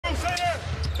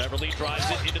Beverly drives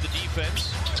it into the defense.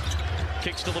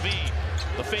 Kicks to LaVine.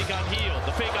 The fake on Heel.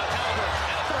 The fake on Halliburton.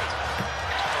 And a three.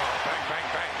 Bang, bang,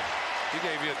 bang. He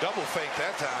gave you a double fake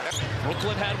that time.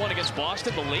 Brooklyn had one against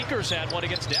Boston. The Lakers had one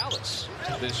against Dallas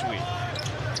this week.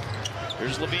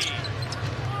 Here's LaVine.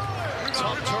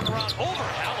 Tough turnaround over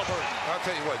Halliburton. I'll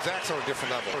tell you what, Zach's on a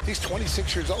different level. He's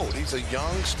 26 years old. He's a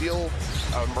young, still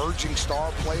emerging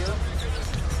star player.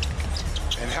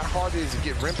 And how hard it is to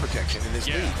get rim protection in this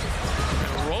league.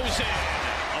 Rosen,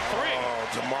 a three. Oh,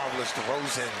 it's a marvelous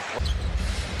DeRozan.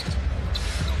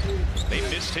 They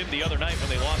missed him the other night when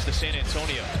they lost to San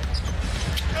Antonio.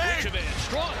 Vucevic,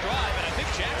 strong drive, and I think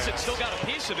Jackson still got a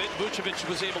piece of it. Vucevic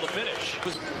was able to finish.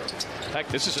 In fact,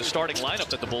 this is a starting lineup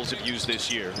that the Bulls have used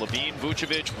this year. LaVine,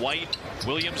 Vucevic, White,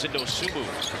 Williams, and Dosunmu.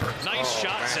 Nice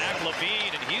shot, man. Zach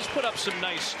LaVine, and he's put up some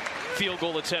nice field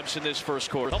goal attempts in this first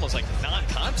quarter. Almost like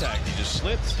non-contact, he just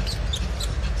slipped.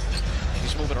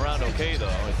 He's moving around okay, though,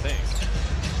 I think.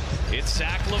 It's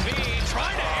Zach LaVine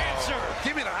trying to answer.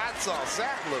 Give me the hot sauce,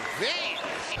 Zach LaVine.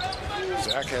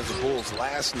 Zach has the Bulls'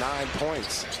 last 9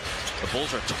 points. The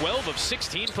Bulls are 12 of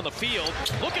 16 from the field.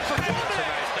 Looking for Fournier.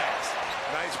 Nice pass.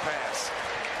 Nice pass.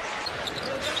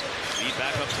 Lead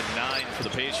back up to 9 for the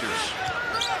Pacers.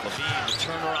 LaVine, the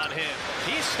turner on him.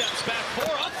 He steps back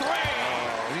for a three.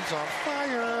 Oh, he's on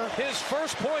fire. His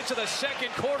first points of the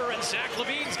second quarter, and Zach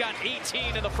LaVine's got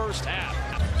 18 in the first half.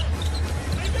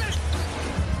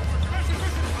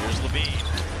 Here's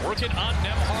LaVine, working on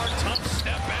Nembhard. Tough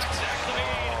step back, Zach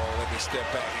LaVine. Oh, let me step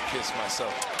back and kiss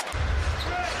myself.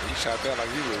 He shot that like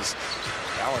he was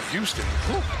Allen Houston.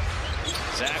 Whew.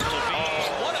 Zach LaVine,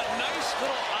 what a nice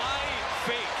little eye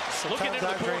fake. Looking into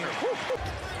the corner.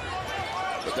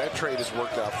 But that trade has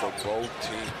worked out for both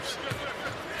teams.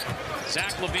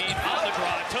 Zach LaVine on the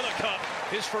drive to the cup.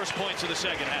 His first points of the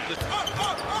second half.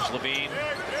 LaVine.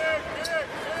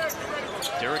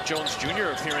 Derrick Jones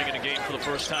Jr. appearing in a game for the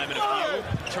first time in a few.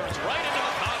 Turns right into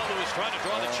McConnell, who is trying to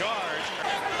draw the charge.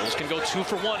 Bulls can go 2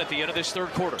 for 1 at the end of this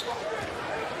third quarter.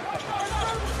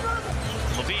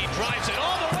 LaVine drives it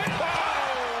all the way.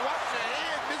 Oh, watch the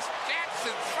hand, Miss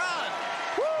Jackson's son.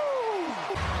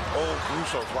 Woo! Oh,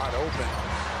 Russo's wide open.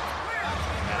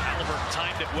 Halliburton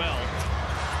timed it well.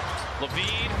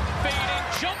 LaVine fading,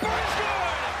 jumper is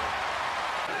good.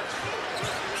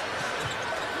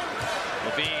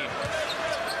 LaVine,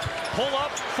 pull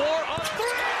up for a three.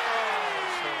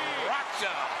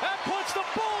 That puts the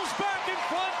Bulls back in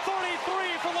front,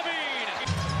 33 for LaVine.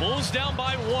 Bulls down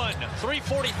by 1,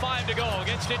 3:45 to go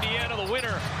against Indiana, the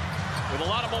winner, with a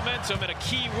lot of momentum and a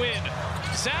key win.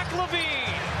 Zach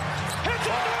LaVine hits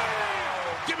a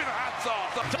three. Give me the hot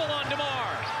sauce. Double on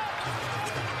DeMar.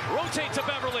 Rotate to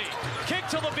Beverly. Kick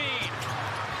to LaVine.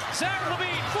 Zach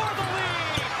LaVine for the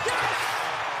lead. Yes!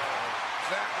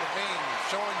 Zach LaVine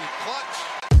showing you clutch.